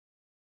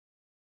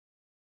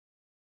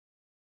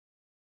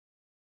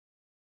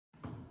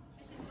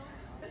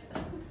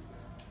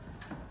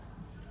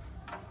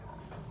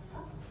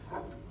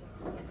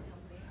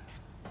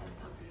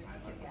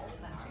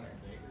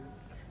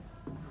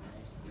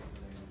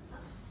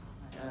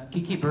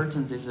Kiki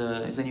Bertens is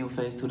a new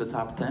face to the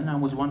top 10. I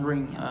was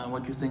wondering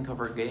what you think of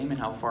her game and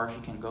how far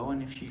she can go,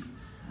 and if she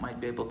might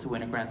be able to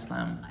win a Grand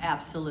Slam.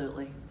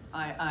 Absolutely.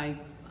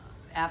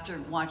 After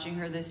watching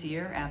her this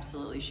year,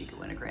 absolutely she could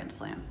win a Grand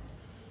Slam.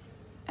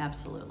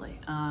 Absolutely.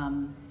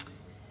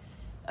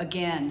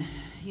 Again,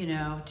 you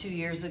know, 2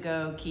 years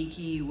ago,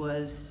 Kiki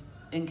was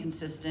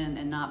inconsistent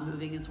and not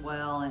moving as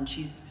well, and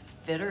she's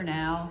fitter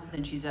now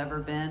than she's ever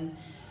been.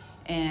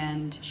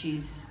 And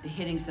she's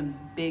hitting some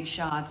big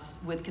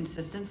shots with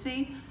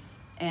consistency.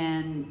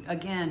 And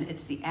again,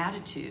 it's the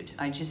attitude.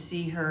 I just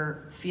see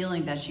her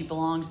feeling that she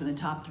belongs in the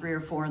top 3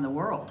 or 4 in the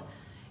world.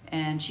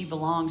 And she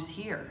belongs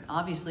here.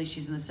 Obviously,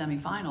 she's in the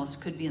semifinals,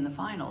 could be in the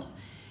finals.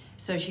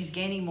 So she's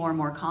gaining more and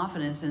more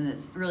confidence, and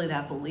it's really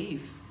that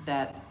belief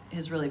that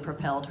has really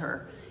propelled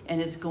her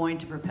and is going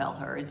to propel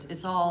her.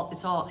 It's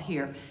all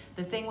here.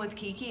 The thing with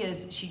Kiki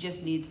is she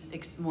just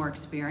needs more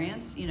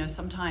experience. You know,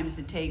 sometimes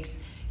it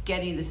takes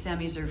getting the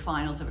semis or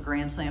finals of a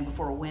Grand Slam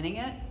before winning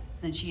it,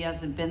 and she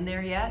hasn't been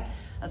there yet.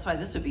 That's why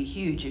this would be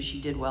huge if she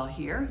did well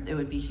here. It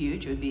would be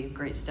huge. It would be a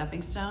great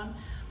stepping stone.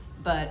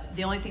 But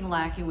the only thing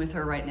lacking with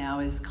her right now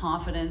is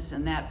confidence,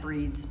 and that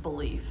breeds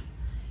belief,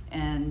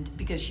 and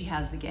because she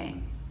has the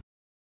game.